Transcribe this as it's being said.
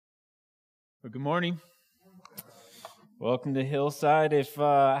Well, good morning. Welcome to Hillside. If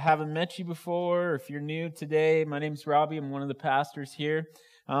I haven't met you before, or if you're new today, my name's Robbie. I'm one of the pastors here.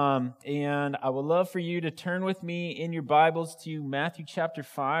 And I would love for you to turn with me in your Bibles to Matthew chapter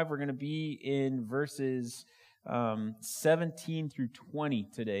 5. We're going to be in verses 17 through 20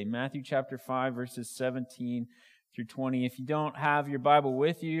 today. Matthew chapter 5, verses 17 through 20. If you don't have your Bible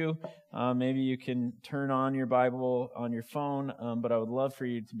with you, maybe you can turn on your Bible on your phone, but I would love for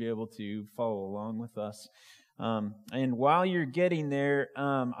you to be able to follow along with us. And while you're getting there,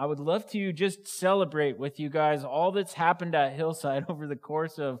 I would love to just celebrate with you guys all that's happened at Hillside over the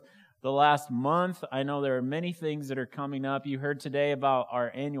course of the last month. I know there are many things that are coming up. You heard today about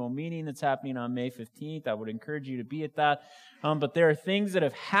our annual meeting that's happening on May 15th. I would encourage you to be at that. But there are things that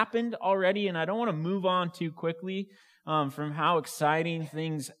have happened already, and I don't want to move on too quickly from how exciting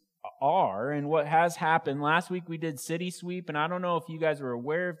things are and what has happened. Last week we did City Sweep, and I don't know if you guys were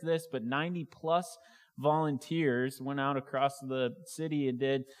aware of this, but 90 plus volunteers went out across the city and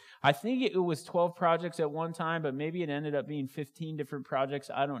did, I think it was 12 projects at one time, but maybe it ended up being 15 different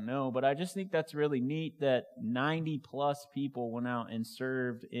projects. I don't know, but I just think that's really neat that 90 plus people went out and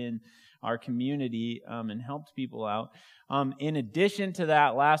served in our community and helped people out. In addition to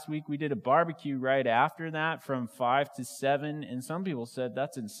that, last week we did a barbecue right after that from 5 to 7, and some people said,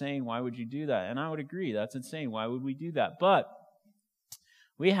 that's insane. Why would you do that? And I would agree, that's insane. Why would we do that? But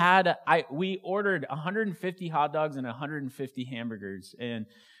we ordered 150 hot dogs and 150 hamburgers, and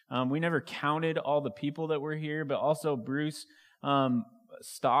we never counted all the people that were here, but also Bruce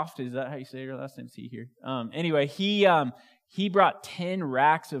Stoft, is that how you say your last name? See here. Anyway, he brought 10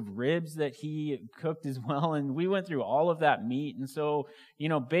 racks of ribs that he cooked as well, and we went through all of that meat. And so,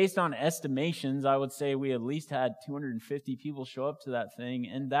 based on estimations, I would say we at least had 250 people show up to that thing,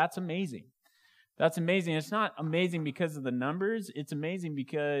 and that's amazing. That's amazing. It's not amazing because of the numbers. It's amazing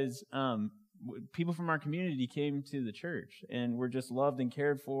because people from our community came to the church and were just loved and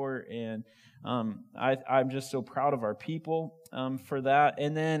cared for. And I'm just so proud of our people for that.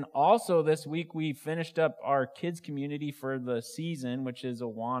 And then also this week we finished up our kids community for the season, which is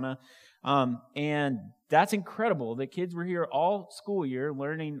Awana. And that's incredible. The kids were here all school year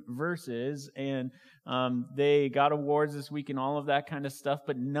learning verses, and they got awards this week and all of that kind of stuff.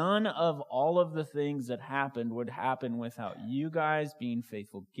 But none of all of the things that happened would happen without you guys being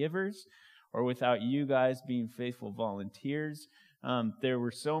faithful givers or without you guys being faithful volunteers. There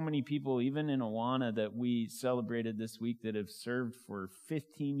were so many people, even in Awana, that we celebrated this week that have served for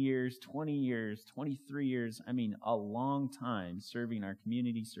 15 years, 20 years, 23 years. I mean, a long time serving our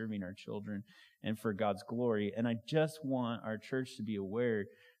community, serving our children, and for God's glory. And I just want our church to be aware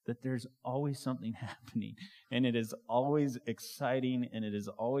that there's always something happening, and it is always exciting, and it is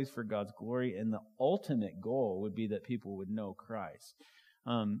always for God's glory. And the ultimate goal would be that people would know Christ.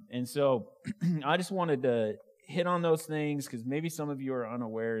 And so I just wanted to hit on those things because maybe some of you are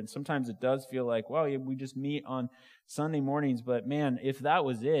unaware, and sometimes it does feel like, well, we just meet on Sunday mornings, but man, if that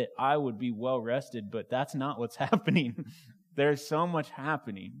was it, I would be well rested, but that's not what's happening. There's so much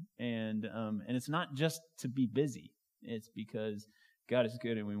happening, and it's not just to be busy. It's because God is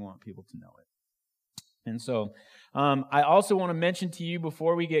good and we want people to know it. And so I also want to mention to you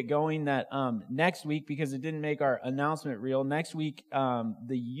before we get going that next week, because it didn't make our announcement reel, next week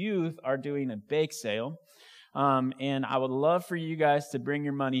the youth are doing a bake sale. And I would love for you guys to bring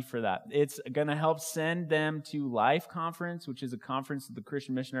your money for that. It's going to help send them to Life Conference, which is a conference that the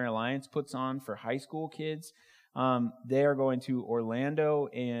Christian Missionary Alliance puts on for high school kids. They are going to Orlando,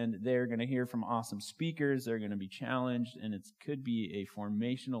 and they're going to hear from awesome speakers. They're going to be challenged, and it could be a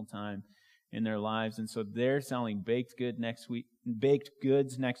formational time in their lives. And so they're selling baked goods next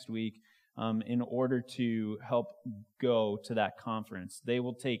week in order to help go to that conference. They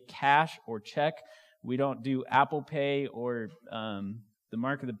will take cash or check. We don't do Apple Pay or the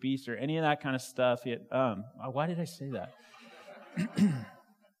mark of the beast or any of that kind of stuff. Why did I say that?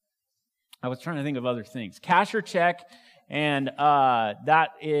 I was trying to think of other things. Cash or check, and that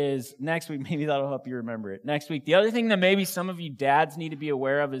is next week. Maybe that'll help you remember it. Next week. The other thing that maybe some of you dads need to be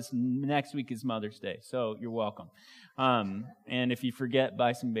aware of is next week is Mother's Day, so you're welcome. And if you forget,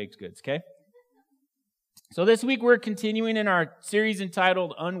 buy some baked goods, okay? So this week we're continuing in our series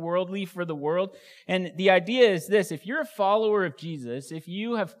entitled Unworldly for the World. And the idea is this: if you're a follower of Jesus, if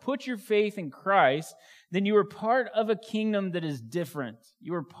you have put your faith in Christ, then you are part of a kingdom that is different.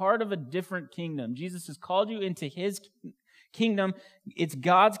 You are part of a different kingdom. Jesus has called you into His kingdom. It's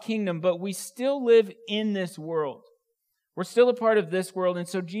God's kingdom, but we still live in this world. We're still a part of this world. And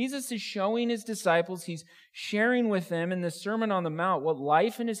so Jesus is showing His disciples, He's sharing with them in the Sermon on the Mount what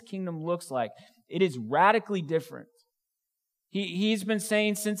life in His kingdom looks like. It is radically different. He's been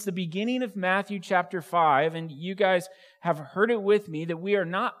saying since the beginning of Matthew chapter 5, and you guys have heard it with me, that we are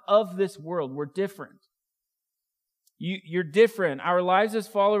not of this world. We're different. You're different. Our lives as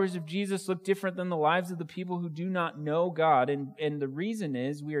followers of Jesus look different than the lives of the people who do not know God. And the reason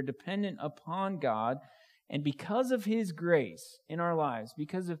is we are dependent upon God. And because of His grace in our lives,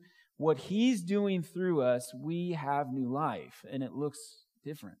 because of what He's doing through us, we have new life. And it looks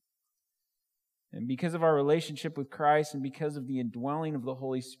different. And because of our relationship with Christ and because of the indwelling of the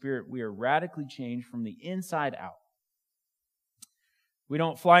Holy Spirit, we are radically changed from the inside out. We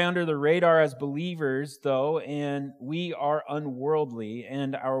don't fly under the radar as believers, though, and we are unworldly.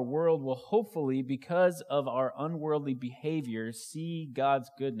 And our world will hopefully, because of our unworldly behavior, see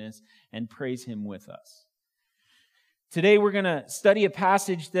God's goodness and praise Him with us. Today we're going to study a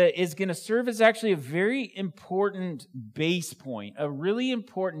passage that is going to serve as actually a very important base point, a really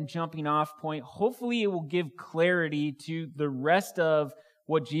important jumping off point. Hopefully it will give clarity to the rest of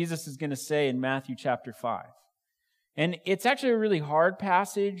what Jesus is going to say in Matthew chapter 5. And it's actually a really hard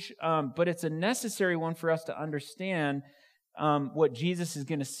passage, but it's a necessary one for us to understand what Jesus is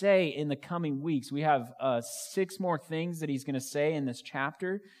going to say in the coming weeks. We have 6 more things that He's going to say in this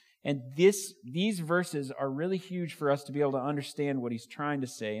chapter. And these verses are really huge for us to be able to understand what He's trying to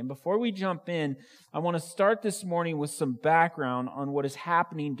say. And before we jump in, I want to start this morning with some background on what is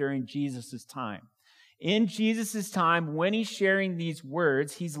happening during Jesus' time. In Jesus' time, when He's sharing these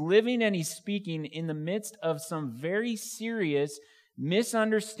words, He's living and He's speaking in the midst of some very serious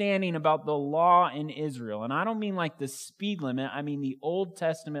misunderstanding about the law in Israel. And I don't mean like the speed limit, I mean the Old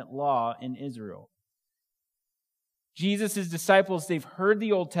Testament law in Israel. Jesus' disciples, they've heard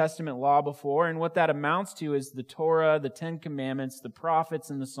the Old Testament law before, and what that amounts to is the Torah, the 10 Commandments, the prophets,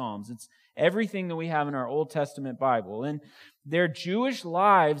 and the Psalms. It's everything that we have in our Old Testament Bible. And their Jewish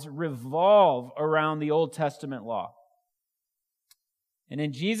lives revolve around the Old Testament law. And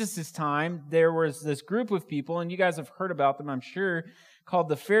in Jesus' time, there was this group of people, and you guys have heard about them, I'm sure, called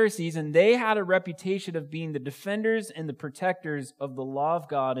the Pharisees, and they had a reputation of being the defenders and the protectors of the law of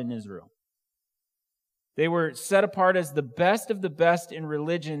God in Israel. They were set apart as the best of the best in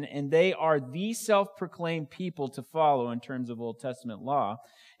religion, and they are the self-proclaimed people to follow in terms of Old Testament law.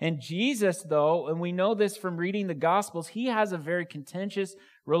 And Jesus, though, and we know this from reading the Gospels, He has a very contentious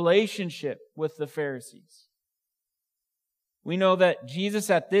relationship with the Pharisees. We know that Jesus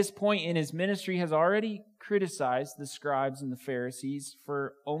at this point in His ministry has already criticized the scribes and the Pharisees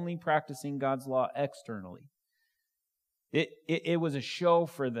for only practicing God's law externally. It was a show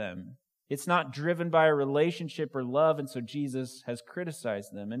for them. It's not driven by a relationship or love, and so Jesus has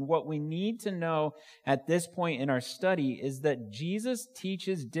criticized them. And what we need to know at this point in our study is that Jesus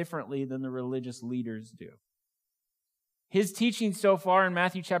teaches differently than the religious leaders do. His teaching so far in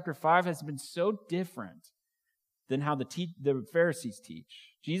Matthew chapter 5 has been so different than how the Pharisees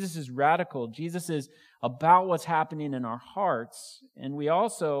teach. Jesus is radical. Jesus is about what's happening in our hearts. And we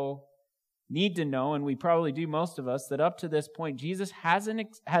also need to know, and we probably do, most of us, that up to this point, Jesus has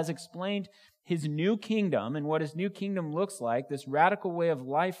explained His new kingdom and what His new kingdom looks like, this radical way of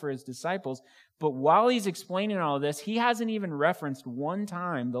life for His disciples. But while He's explaining all of this, He hasn't even referenced one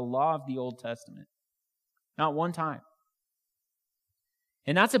time the law of the Old Testament. Not one time.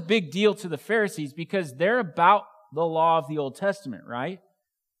 And that's a big deal to the Pharisees because they're about the law of the Old Testament, right?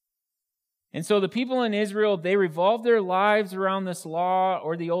 And so the people in Israel, they revolve their lives around this law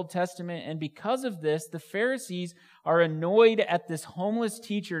or the Old Testament. And because of this, the Pharisees are annoyed at this homeless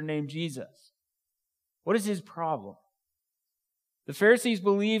teacher named Jesus. What is his problem? The Pharisees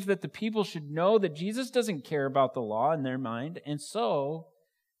believe that the people should know that Jesus doesn't care about the law in their mind. And so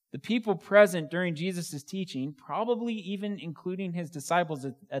the people present during Jesus' teaching, probably even including His disciples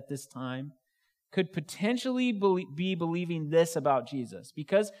at this time, could potentially be believing this about Jesus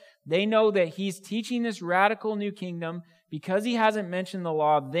because they know that He's teaching this radical new kingdom. Because He hasn't mentioned the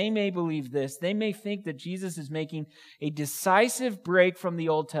law, they may believe this. They may think that Jesus is making a decisive break from the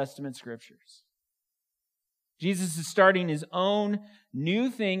Old Testament scriptures. Jesus is starting His own new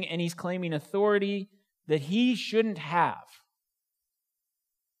thing, and He's claiming authority that He shouldn't have.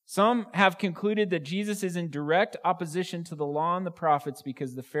 Some have concluded that Jesus is in direct opposition to the law and the prophets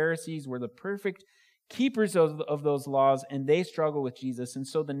because the Pharisees were the perfect keepers of those laws and they struggle with Jesus. And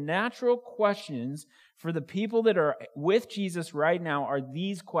so the natural questions for the people that are with Jesus right now are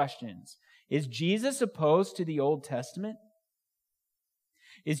these questions. Is Jesus opposed to the Old Testament?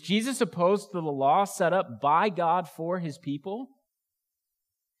 Is Jesus opposed to the law set up by God for His people?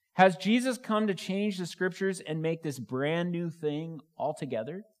 Has Jesus come to change the scriptures and make this brand new thing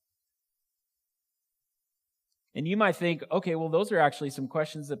altogether? And you might think, okay, well, those are actually some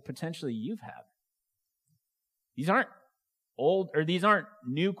questions that potentially you've had. These aren't these aren't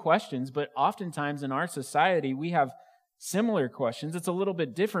new questions, but oftentimes in our society, we have similar questions. It's a little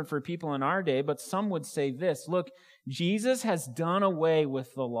bit different for people in our day, but some would say this: look, Jesus has done away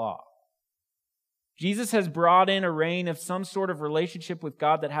with the law. Jesus has brought in a reign of some sort of relationship with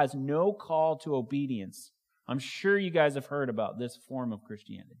God that has no call to obedience. I'm sure you guys have heard about this form of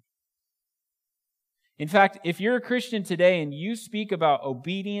Christianity. In fact, if you're a Christian today and you speak about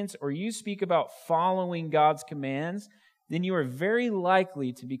obedience or you speak about following God's commands, then you are very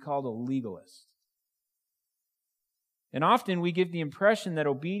likely to be called a legalist. And often we give the impression that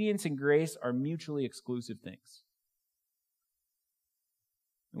obedience and grace are mutually exclusive things.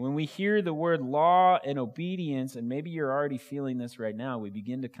 And when we hear the word law and obedience, and maybe you're already feeling this right now, we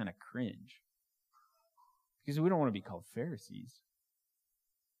begin to kind of cringe. Because we don't want to be called Pharisees.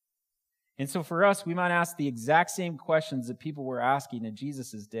 And so for us, we might ask the exact same questions that people were asking in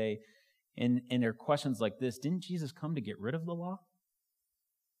Jesus' day. And they're questions like this: didn't Jesus come to get rid of the law?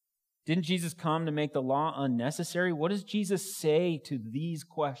 Didn't Jesus come to make the law unnecessary? What does Jesus say to these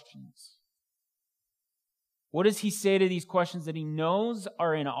questions? What does he say to these questions that he knows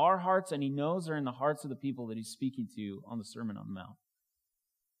are in our hearts and he knows are in the hearts of the people that he's speaking to on the Sermon on the Mount?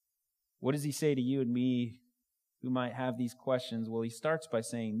 What does he say to you and me who might have these questions? Well, he starts by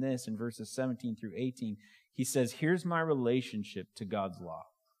saying this in verses 17 through 18. He says, here's my relationship to God's law.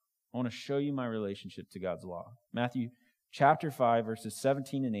 I want to show you my relationship to God's law. Matthew chapter 5, verses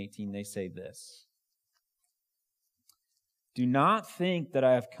 17 and 18, they say this: do not think that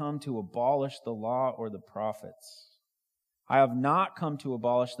I have come to abolish the law or the prophets. I have not come to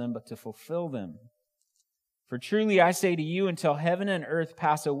abolish them, but to fulfill them. For truly I say to you, until heaven and earth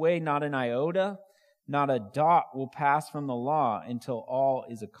pass away, not an iota, not a dot will pass from the law until all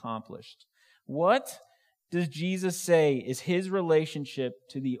is accomplished. What does Jesus say is his relationship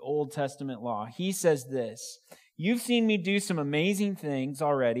to the Old Testament law? He says this: you've seen me do some amazing things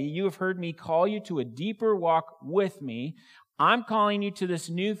already. You have heard me call you to a deeper walk with me. I'm calling you to this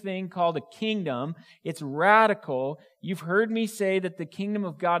new thing called a kingdom. It's radical. You've heard me say that the kingdom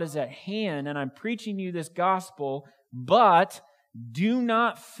of God is at hand, and I'm preaching you this gospel, but do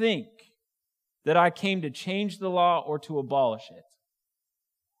not think that I came to change the law or to abolish it.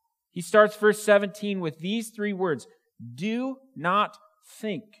 He starts verse 17 with these three words: do not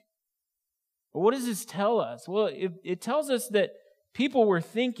think. But what does this tell us? Well, it tells us that people were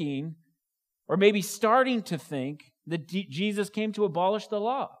thinking, or maybe starting to think, that Jesus came to abolish the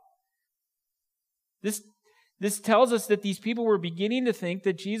law. This tells us that these people were beginning to think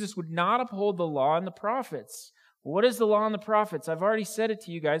that Jesus would not uphold the law and the prophets. What is the law and the prophets? I've already said it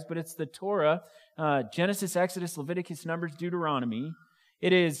to you guys, but it's the Torah, Genesis, Exodus, Leviticus, Numbers, Deuteronomy.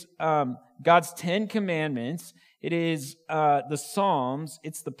 It is God's 10 commandments. It is the Psalms.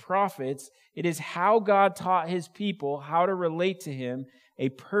 It's the prophets. It is how God taught his people how to relate to him, a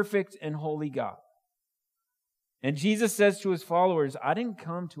perfect and holy God. And Jesus says to his followers, I didn't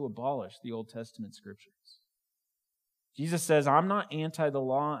come to abolish the Old Testament scriptures. Jesus says, I'm not anti the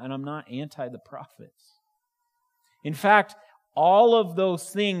law and I'm not anti the prophets. In fact, all of those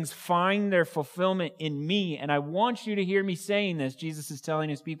things find their fulfillment in me. And I want you to hear me saying this. Jesus is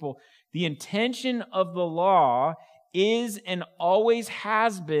telling his people, the intention of the law is and always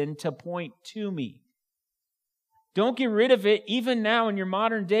has been to point to me. Don't get rid of it. Even now in your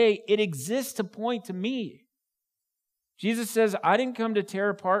modern day, it exists to point to me. Jesus says, I didn't come to tear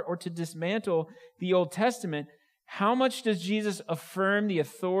apart or to dismantle the Old Testament. How much does Jesus affirm the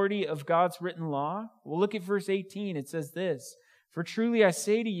authority of God's written law? Well, look at verse 18. It says this: for truly I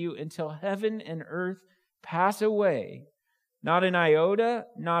say to you, until heaven and earth pass away, not an iota,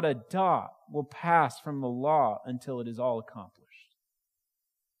 not a dot will pass from the law until it is all accomplished.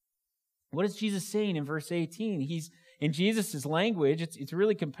 What is Jesus saying in verse 18? In Jesus' language, it's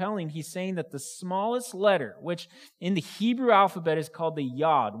really compelling. He's saying that the smallest letter, which in the Hebrew alphabet is called the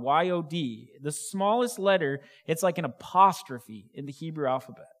Yod, Y-O-D, the smallest letter, it's like an apostrophe in the Hebrew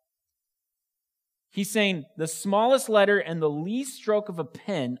alphabet. He's saying the smallest letter and the least stroke of a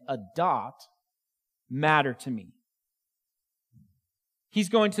pen, a dot, matter to me. He's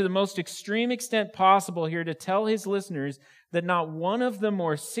going to the most extreme extent possible here to tell his listeners that not one of the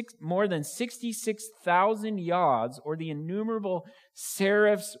more than 66,000 yods or the innumerable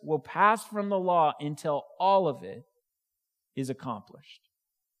serifs will pass from the law until all of it is accomplished.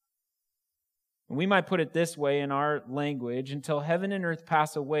 And we might put it this way in our language: until heaven and earth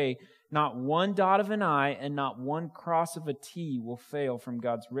pass away, not one dot of an I and not one cross of a T will fail from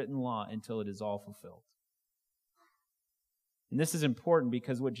God's written law until it is all fulfilled. And this is important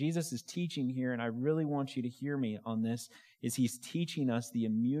because what Jesus is teaching here, and I really want you to hear me on this, is he's teaching us the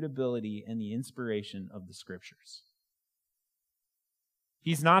immutability and the inspiration of the Scriptures.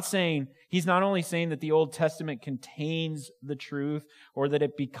 He's not only saying that the Old Testament contains the truth or that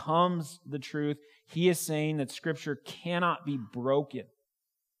it becomes the truth. He is saying that Scripture cannot be broken.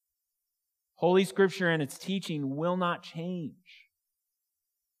 Holy Scripture and its teaching will not change.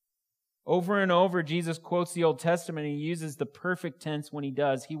 Over and over, Jesus quotes the Old Testament and he uses the perfect tense when he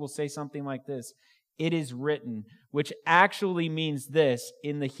does. He will say something like this: "It is written," which actually means this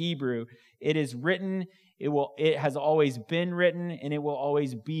in the Hebrew: it is written, it has always been written, and it will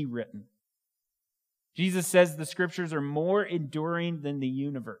always be written. Jesus says the Scriptures are more enduring than the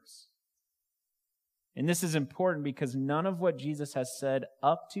universe. And this is important because none of what Jesus has said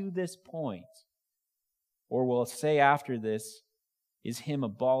up to this point, or will say after this, is him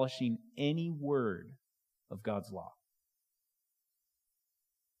abolishing any word of God's law.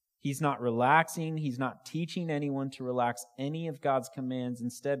 He's not relaxing. He's not teaching anyone to relax any of God's commands.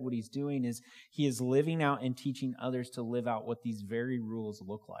 Instead, what he's doing is he is living out and teaching others to live out what these very rules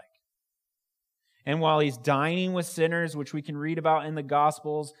look like. And while he's dining with sinners, which we can read about in the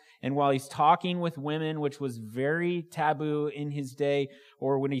Gospels, and while he's talking with women, which was very taboo in his day,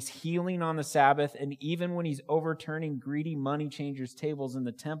 or when he's healing on the Sabbath, and even when he's overturning greedy money changers' tables in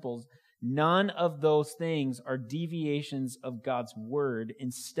the temples, none of those things are deviations of God's word.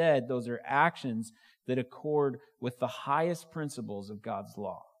 Instead, those are actions that accord with the highest principles of God's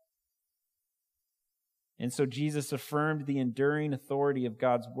law. And so Jesus affirmed the enduring authority of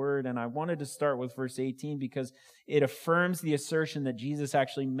God's word. And I wanted to start with verse 18 because it affirms the assertion that Jesus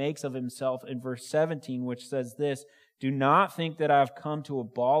actually makes of himself in verse 17, which says this: "Do not think that I have come to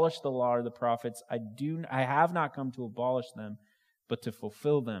abolish the law or the prophets. I have not come to abolish them, but to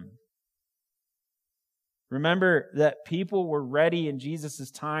fulfill them." Remember that people were ready in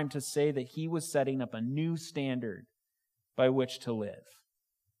Jesus' time to say that he was setting up a new standard by which to live.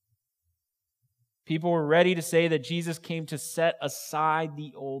 People were ready to say that Jesus came to set aside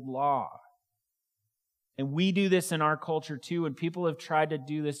the old law. And we do this in our culture too, and people have tried to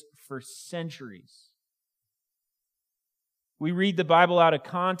do this for centuries. We read the Bible out of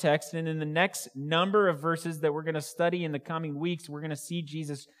context, and in the next number of verses that we're going to study in the coming weeks, we're going to see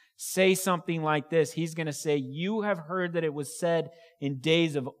Jesus say something like this. He's going to say, "You have heard that it was said in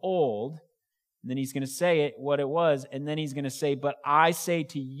days of old." And then he's going to say it, what it was, and then he's going to say, "But I say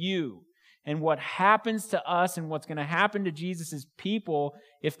to you." And what happens to us and what's going to happen to Jesus' people,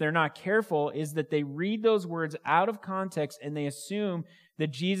 if they're not careful, is that they read those words out of context and they assume that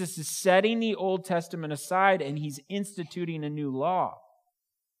Jesus is setting the Old Testament aside and he's instituting a new law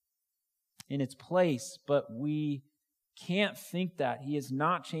in its place. But we can't think that. He is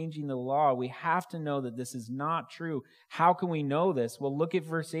not changing the law. We have to know that this is not true. How can we know this? Well, look at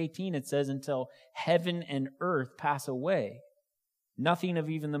verse 18. It says, "Until heaven and earth pass away, nothing of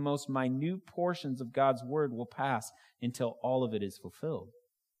even the most minute portions of God's word will pass until all of it is fulfilled."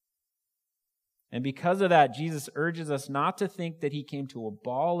 And because of that, Jesus urges us not to think that he came to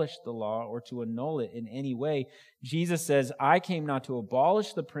abolish the law or to annul it in any way. Jesus says, "I came not to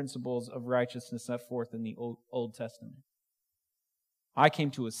abolish the principles of righteousness set forth in the Old Testament. I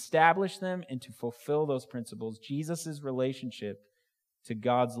came to establish them and to fulfill those principles." Jesus' relationship to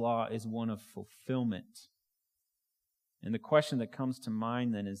God's law is one of fulfillment. And the question that comes to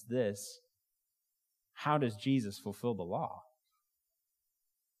mind then is this: how does Jesus fulfill the law?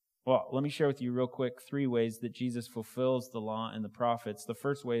 Well, let me share with you real quick 3 ways that Jesus fulfills the law and the prophets. The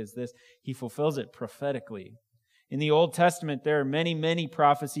first way is this: he fulfills it prophetically. In the Old Testament, there are many, many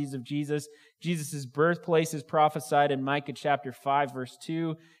prophecies of Jesus. Jesus' birthplace is prophesied in Micah chapter 5, verse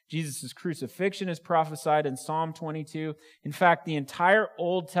 2. Jesus' crucifixion is prophesied in Psalm 22. In fact, the entire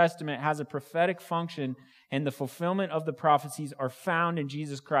Old Testament has a prophetic function, and the fulfillment of the prophecies are found in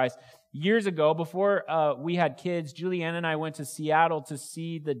Jesus Christ. Years ago, before we had kids, Julianne and I went to Seattle to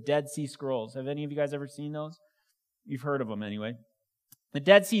see the Dead Sea Scrolls. Have any of you guys ever seen those? You've heard of them anyway. The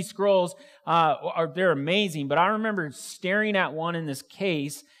Dead Sea Scrolls, they're amazing, but I remember staring at one in this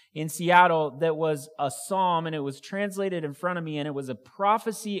case in Seattle that was a psalm, and it was translated in front of me, and it was a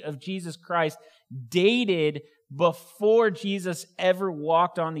prophecy of Jesus Christ dated before Jesus ever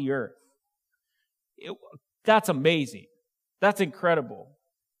walked on the earth. That's amazing. That's incredible.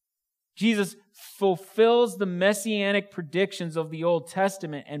 Jesus fulfills the messianic predictions of the Old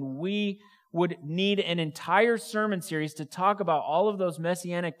Testament, and we would need an entire sermon series to talk about all of those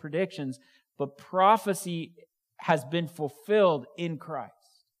messianic predictions, but prophecy has been fulfilled in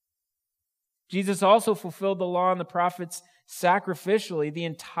Christ. Jesus also fulfilled the law and the prophets sacrificially. The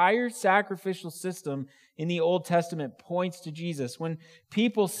entire sacrificial system in the Old Testament points to Jesus. When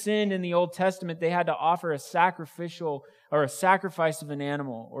people sinned in the Old Testament, they had to offer a sacrifice of an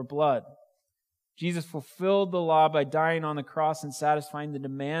animal or blood. Jesus fulfilled the law by dying on the cross and satisfying the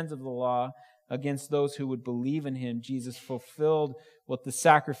demands of the law against those who would believe in him. Jesus fulfilled what the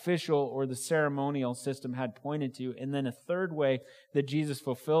sacrificial or the ceremonial system had pointed to. And then a third way that Jesus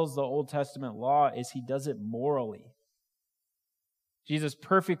fulfills the Old Testament law is he does it morally. Jesus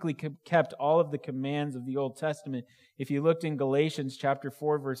perfectly kept all of the commands of the Old Testament. If you looked in Galatians chapter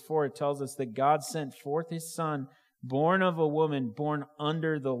 4, verse 4, it tells us that God sent forth his Son, born of a woman, born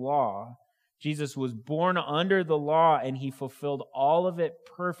under the law. Jesus was born under the law, and he fulfilled all of it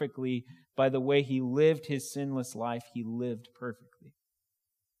perfectly by the way he lived his sinless life. He lived perfectly.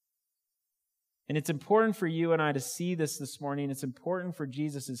 And it's important for you and I to see this morning. It's important for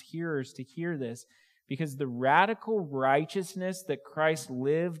Jesus' hearers to hear this, because the radical righteousness that Christ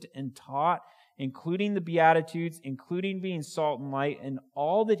lived and taught, including the Beatitudes, including being salt and light, and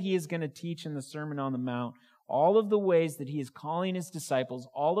all that he is going to teach in the Sermon on the Mount, all of the ways that he is calling his disciples,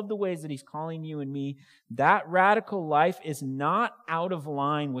 all of the ways that he's calling you and me, that radical life is not out of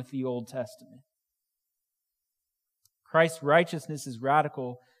line with the Old Testament. Christ's righteousness is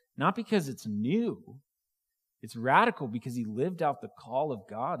radical not because it's new. It's radical because he lived out the call of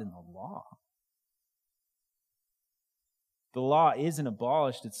God in the law. The law isn't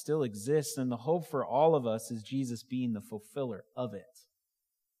abolished, it still exists, and the hope for all of us is Jesus being the fulfiller of it.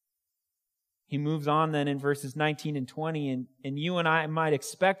 He moves on then in verses 19 and 20, and you and I might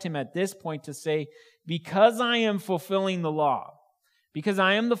expect him at this point to say, because I am fulfilling the law, because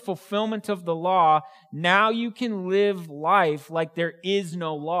I am the fulfillment of the law, now you can live life like there is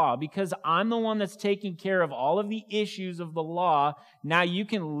no law. Because I'm the one that's taking care of all of the issues of the law, now you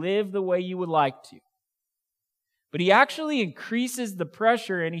can live the way you would like to. But he actually increases the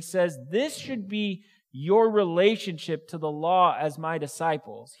pressure, and he says, this should be your relationship to the law as my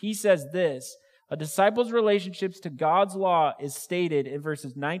disciples. He says this, a disciple's relationships to God's law is stated in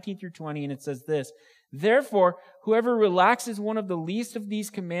verses 19 through 20, and it says this, therefore, whoever relaxes one of the least of these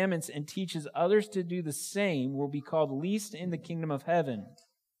commandments and teaches others to do the same will be called least in the kingdom of heaven.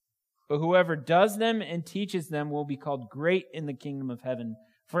 But whoever does them and teaches them will be called great in the kingdom of heaven.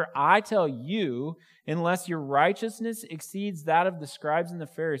 For I tell you, unless your righteousness exceeds that of the scribes and the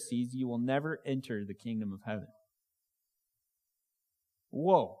Pharisees, you will never enter the kingdom of heaven.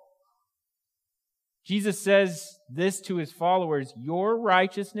 Whoa. Jesus says this to his followers, your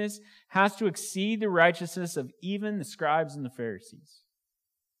righteousness has to exceed the righteousness of even the scribes and the Pharisees,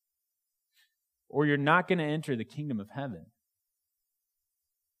 or you're not going to enter the kingdom of heaven.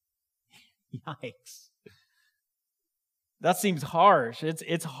 Yikes. That seems harsh.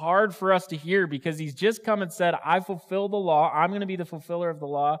 It's hard for us to hear because he's just come and said, I fulfill the law. I'm going to be the fulfiller of the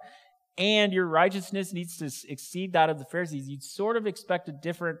law. And your righteousness needs to exceed that of the Pharisees. You'd sort of expect a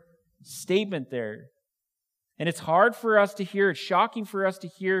different statement there. And it's hard for us to hear. It's shocking for us to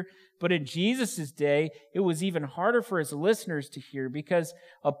hear. But in Jesus' day, it was even harder for his listeners to hear because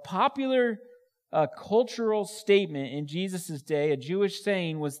a popular cultural statement in Jesus' day, a Jewish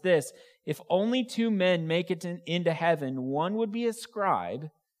saying was this, if only two men make it into heaven, one would be a scribe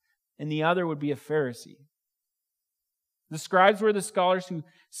and the other would be a Pharisee. The scribes were the scholars who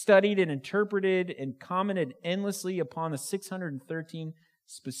studied and interpreted and commented endlessly upon the 613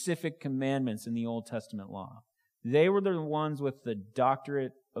 specific commandments in the Old Testament law. They were the ones with the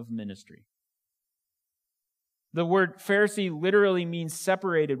doctorate of ministry. The word Pharisee literally means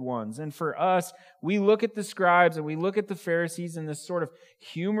separated ones. And for us, we look at the scribes and we look at the Pharisees in this sort of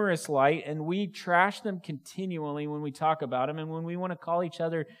humorous light, and we trash them continually when we talk about them. And when we want to call each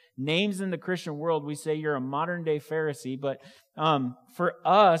other names in the Christian world, we say you're a modern-day Pharisee. But for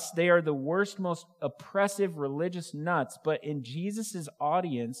us, they are the worst, most oppressive religious nuts. But in Jesus'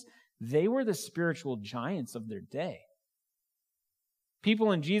 audience, they were the spiritual giants of their day.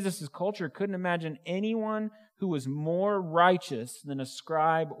 People in Jesus' culture couldn't imagine anyone who was more righteous than a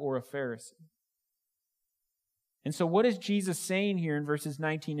scribe or a Pharisee. And so what is Jesus saying here in verses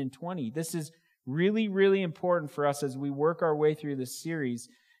 19 and 20? This is really, really important for us as we work our way through this series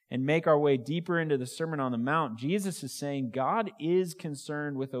and make our way deeper into the Sermon on the Mount. Jesus is saying God is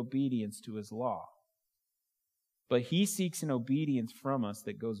concerned with obedience to his law. But he seeks an obedience from us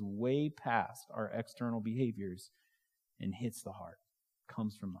that goes way past our external behaviors and hits the heart,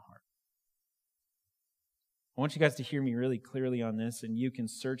 comes from the heart. I want you guys to hear me really clearly on this, and you can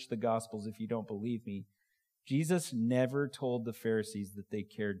search the Gospels if you don't believe me. Jesus never told the Pharisees that they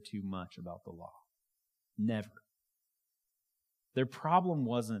cared too much about the law. Never. Their problem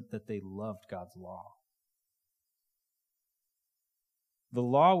wasn't that they loved God's law. The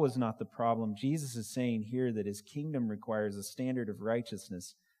law was not the problem. Jesus is saying here that his kingdom requires a standard of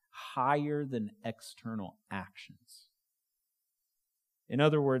righteousness higher than external actions. In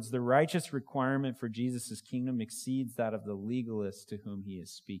other words, the righteous requirement for Jesus' kingdom exceeds that of the legalist to whom he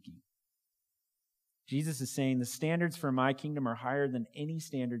is speaking. Jesus is saying, the standards for my kingdom are higher than any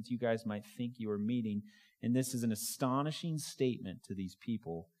standards you guys might think you are meeting. And this is an astonishing statement to these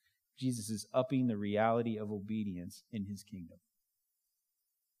people. Jesus is upping the reality of obedience in his kingdom.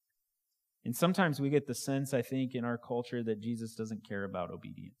 And sometimes we get the sense, I think, in our culture that Jesus doesn't care about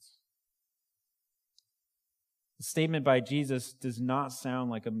obedience. The statement by Jesus does not sound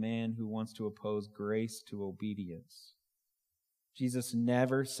like a man who wants to oppose grace to obedience. Jesus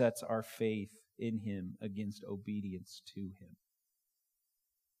never sets our faith in him against obedience to him.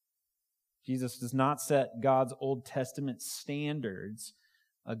 Jesus does not set God's Old Testament standards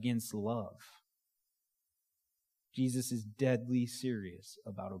against love. Jesus is deadly serious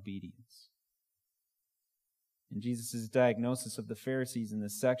about obedience. And Jesus' diagnosis of the Pharisees in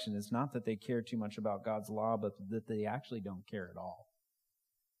this section is not that they care too much about God's law, but that they actually don't care at all.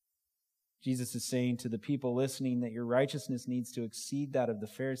 Jesus is saying to the people listening that your righteousness needs to exceed that of the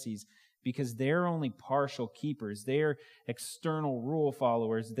Pharisees because they're only partial keepers. They are external rule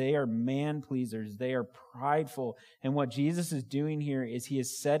followers. They are man-pleasers. They are prideful. And what Jesus is doing here is he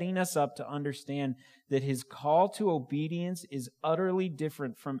is setting us up to understand that his call to obedience is utterly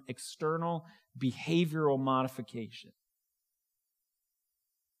different from external behavioral modification.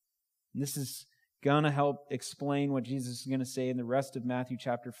 And this is going to help explain what Jesus is going to say in the rest of Matthew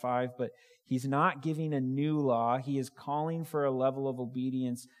chapter 5, but he's not giving a new law. He is calling for a level of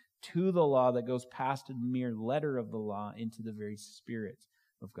obedience to the law that goes past the mere letter of the law into the very spirit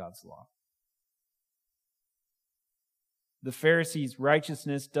of God's law. The Pharisees'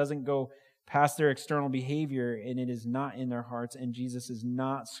 righteousness doesn't go past their external behavior, and it is not in their hearts, and Jesus is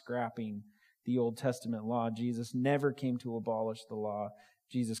not scrapping the Old Testament law. Jesus never came to abolish the law.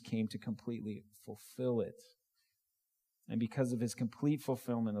 Jesus came to completely fulfill it. And because of his complete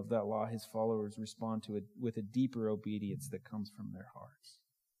fulfillment of that law, his followers respond to it with a deeper obedience that comes from their hearts.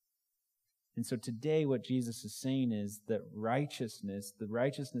 And so today what Jesus is saying is that righteousness, the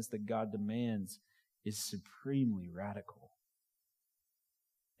righteousness that God demands, is supremely radical.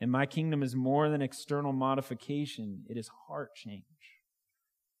 And my kingdom is more than external modification. It is heart change.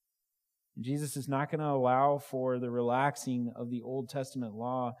 And Jesus is not going to allow for the relaxing of the Old Testament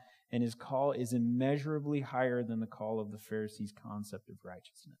law, and his call is immeasurably higher than the call of the Pharisees' concept of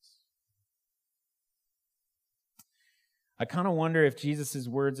righteousness. I kind of wonder if Jesus'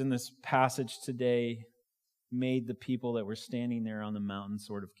 words in this passage today made the people that were standing there on the mountain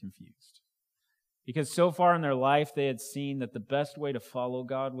sort of confused. Because so far in their life, they had seen that the best way to follow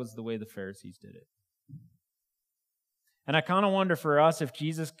God was the way the Pharisees did it. And I kind of wonder for us if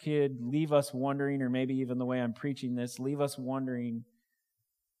Jesus could leave us wondering, or maybe even the way I'm preaching this, leave us wondering,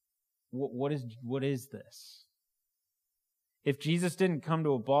 what is this? If Jesus didn't come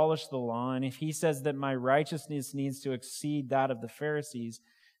to abolish the law, and if he says that my righteousness needs to exceed that of the Pharisees,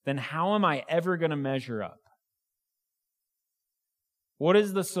 then how am I ever going to measure up? What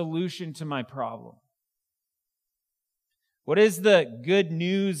is the solution to my problem? What is the good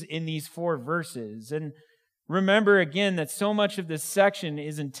news in these 4 verses? And remember again that so much of this section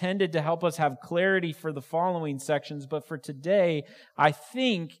is intended to help us have clarity for the following sections, but for today, I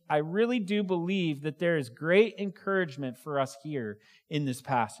really do believe that there is great encouragement for us here in this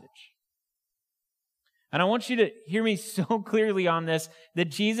passage. And I want you to hear me so clearly on this,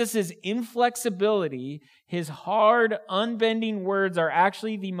 that Jesus' inflexibility, his hard, unbending words are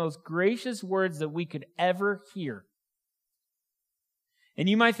actually the most gracious words that we could ever hear. And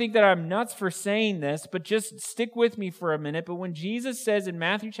you might think that I'm nuts for saying this, but just stick with me for a minute. But when Jesus says in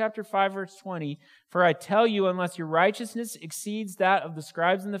Matthew chapter 5, verse 20, "For I tell you, unless your righteousness exceeds that of the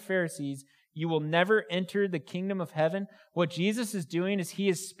scribes and the Pharisees, you will never enter the kingdom of heaven," what Jesus is doing is he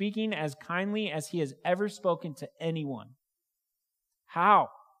is speaking as kindly as he has ever spoken to anyone. How?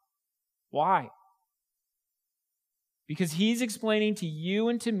 Why? Because he's explaining to you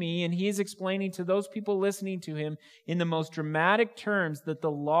and to me, and he is explaining to those people listening to him in the most dramatic terms that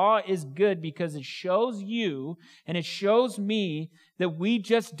the law is good because it shows you and it shows me that we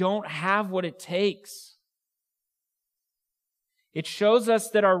just don't have what it takes. It shows us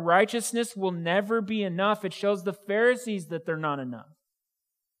that our righteousness will never be enough. It shows the Pharisees that they're not enough.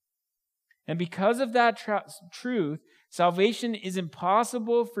 And because of that truth, salvation is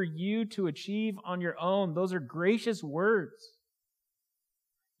impossible for you to achieve on your own. Those are gracious words.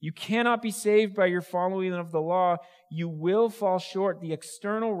 You cannot be saved by your following of the law. You will fall short. The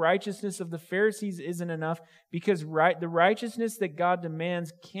external righteousness of the Pharisees isn't enough because the righteousness that God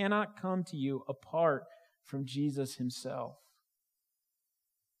demands cannot come to you apart from Jesus himself.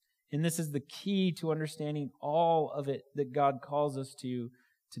 And this is the key to understanding all of it that God calls us to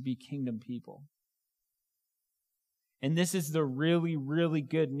be kingdom people. And this is the really, really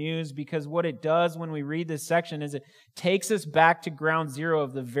good news, because what it does when we read this section is it takes us back to ground zero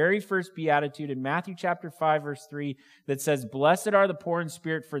of the very first beatitude in Matthew chapter 5, verse 3, that says, "Blessed are the poor in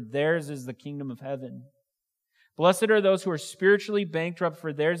spirit, for theirs is the kingdom of heaven." Blessed are those who are spiritually bankrupt,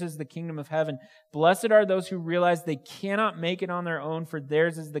 for theirs is the kingdom of heaven. Blessed are those who realize they cannot make it on their own, for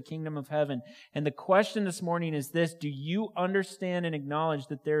theirs is the kingdom of heaven. And the question this morning is this: do you understand and acknowledge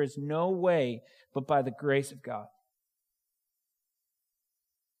that there is no way but by the grace of God?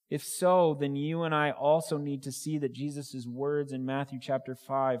 If so, then you and I also need to see that Jesus' words in Matthew chapter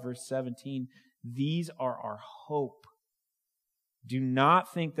 5, verse 17, these are our hope. Do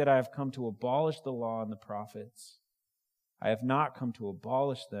not think that I have come to abolish the law and the prophets. I have not come to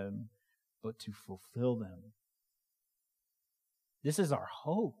abolish them, but to fulfill them. This is our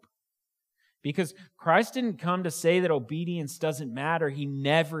hope. Because Christ didn't come to say that obedience doesn't matter. He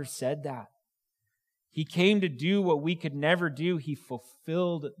never said that. He came to do what we could never do. He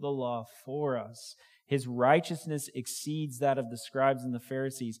fulfilled the law for us. His righteousness exceeds that of the scribes and the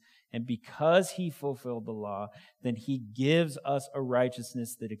Pharisees. And because He fulfilled the law, then He gives us a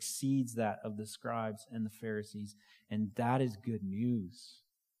righteousness that exceeds that of the scribes and the Pharisees. And that is good news.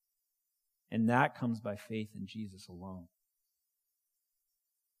 And that comes by faith in Jesus alone.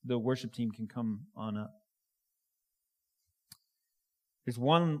 The worship team can come on up. There's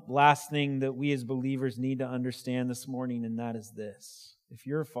one last thing that we as believers need to understand this morning, and that is this. If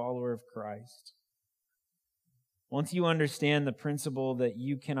you're a follower of Christ, once you understand the principle that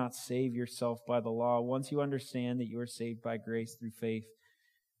you cannot save yourself by the law, once you understand that you are saved by grace through faith,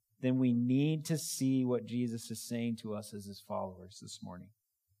 then we need to see what Jesus is saying to us as His followers this morning.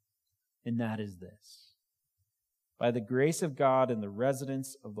 And that is this: by the grace of God and the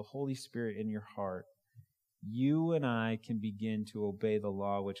residence of the Holy Spirit in your heart, you and I can begin to obey the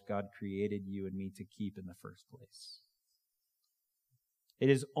law which God created you and me to keep in the first place.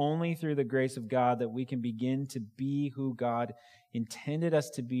 It is only through the grace of God that we can begin to be who God intended us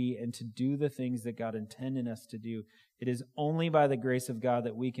to be and to do the things that God intended us to do. It is only by the grace of God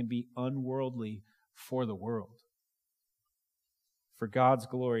that we can be unworldly for the world, for God's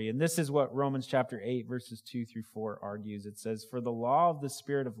glory. And this is what Romans chapter 8, verses 2 through 4 argues. It says, "For the law of the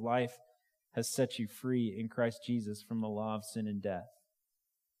Spirit of life has set you free in Christ Jesus from the law of sin and death.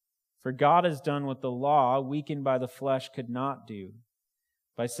 For God has done what the law, weakened by the flesh, could not do,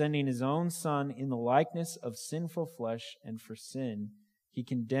 by sending His own Son in the likeness of sinful flesh, and for sin, He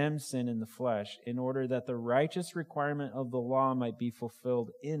condemned sin in the flesh, in order that the righteous requirement of the law might be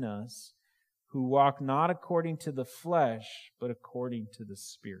fulfilled in us, who walk not according to the flesh, but according to the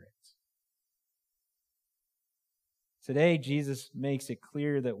Spirit." Today, Jesus makes it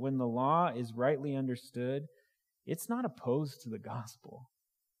clear that when the law is rightly understood, it's not opposed to the gospel.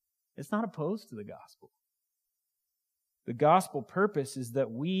 It's not opposed to the gospel. The gospel purpose is that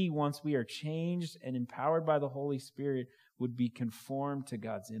we, once we are changed and empowered by the Holy Spirit, would be conformed to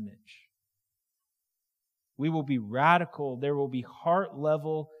God's image. We will be radical. There will be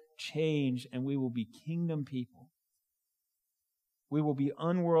heart-level change, and we will be kingdom people. We will be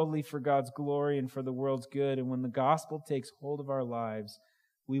unworldly for God's glory and for the world's good. And when the gospel takes hold of our lives,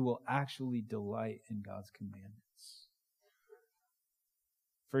 we will actually delight in God's commandments.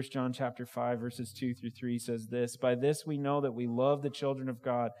 1 John chapter 5, verses 2 through 3 says this: "By this we know that we love the children of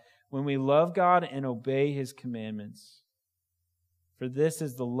God, when we love God and obey His commandments. For this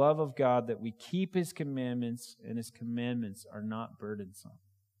is the love of God, that we keep His commandments, and His commandments are not burdensome."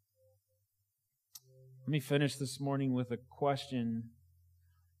 Let me finish this morning with a question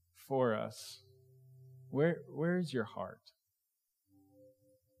for us. Where is your heart?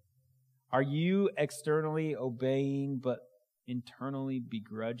 Are you externally obeying but internally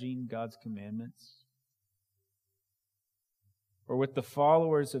begrudging God's commandments? Or with the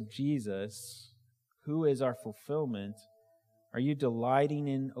followers of Jesus, who is our fulfillment, are you delighting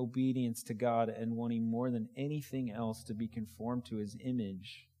in obedience to God and wanting more than anything else to be conformed to His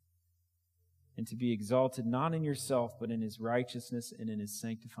image, and to be exalted not in yourself, but in His righteousness and in His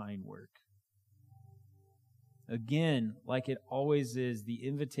sanctifying work? Again, like it always is, the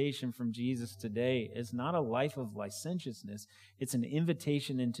invitation from Jesus today is not a life of licentiousness. It's an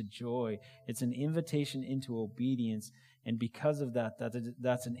invitation into joy. It's an invitation into obedience. And because of that,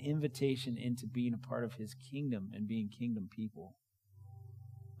 that's an invitation into being a part of His kingdom and being kingdom people.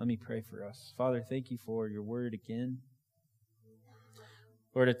 Let me pray for us. Father, thank You for Your word again.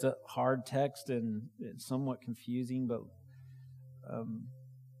 Lord, it's a hard text and it's somewhat confusing, but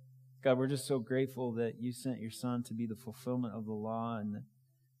God, we're just so grateful that You sent Your Son to be the fulfillment of the law, and that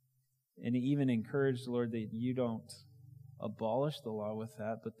and even encouraged, Lord, that you don't abolish the law with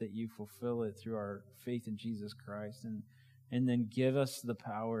that, but that you fulfill it through our faith in Jesus Christ. And then give us the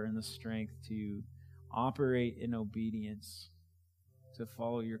power and the strength to operate in obedience, to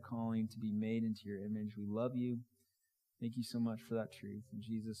follow your calling, to be made into your image. We love you. Thank you so much for that truth. In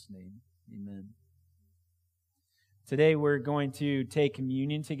Jesus' name, amen. Today we're going to take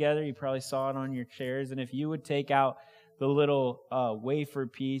communion together. You probably saw it on your chairs. And if you would take out the little wafer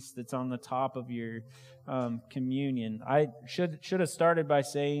piece that's on the top of your communion. I should have started by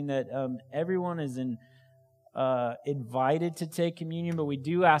saying that everyone is invited to take communion, but we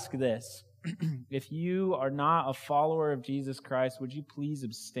do ask this. If you are not a follower of Jesus Christ, would you please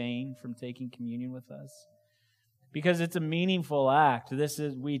abstain from taking communion with us? Because it's a meaningful act.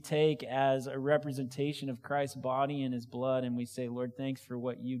 We take as a representation of Christ's body and His blood, and we say, Lord, thanks for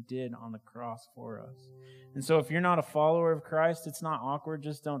what you did on the cross for us. And so if you're not a follower of Christ, it's not awkward.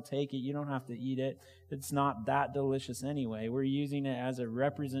 Just don't take it. You don't have to eat it. It's not that delicious anyway. We're using it as a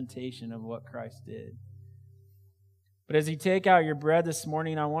representation of what Christ did. But as you take out your bread this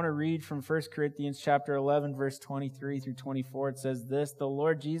morning, I want to read from 1 Corinthians chapter 11, verse 23 through 24. It says this, "The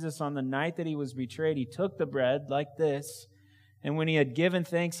Lord Jesus, on the night that He was betrayed, He took the bread like this, and when He had given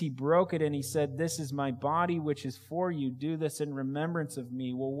thanks, He broke it, and He said, 'This is my body, which is for you. Do this in remembrance of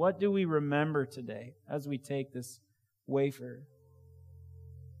me.'" Well, what do we remember today as we take this wafer?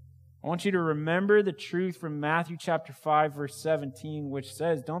 I want you to remember the truth from Matthew chapter 5, verse 17, which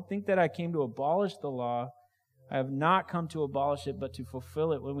says, "Don't think that I came to abolish the law. I have not come to abolish it, but to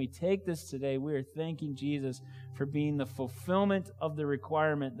fulfill it." When we take this today, we are thanking Jesus for being the fulfillment of the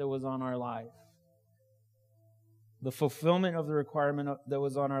requirement that was on our life. The fulfillment of the requirement that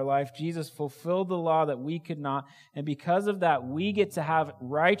was on our life. Jesus fulfilled the law that we could not, and because of that, we get to have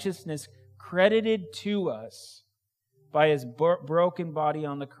righteousness credited to us by His broken body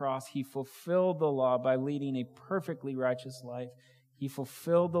on the cross. He fulfilled the law by leading a perfectly righteous life. He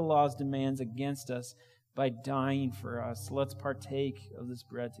fulfilled the law's demands against us by dying for us. Let's partake of this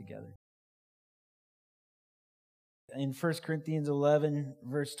bread together. In 1 Corinthians 11,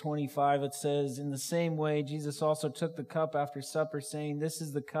 verse 25, it says, "In the same way, Jesus also took the cup after supper, saying, 'This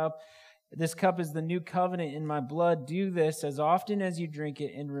is the cup. This cup is the new covenant in my blood. Do this as often as you drink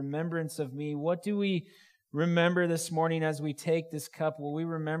it in remembrance of me.'" What do we remember this morning as we take this cup? Well, we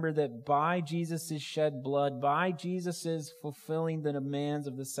remember that by Jesus' shed blood, by Jesus' fulfilling the demands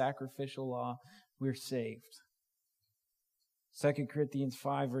of the sacrificial law, we're saved. 2 Corinthians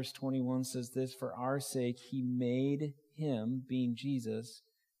 5 verse 21 says this, "For our sake He made Him," being Jesus,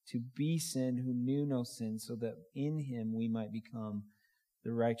 "to be sin who knew no sin, so that in Him we might become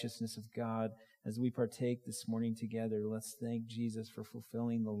the righteousness of God." As we partake this morning together, let's thank Jesus for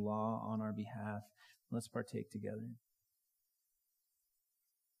fulfilling the law on our behalf. Let's partake together.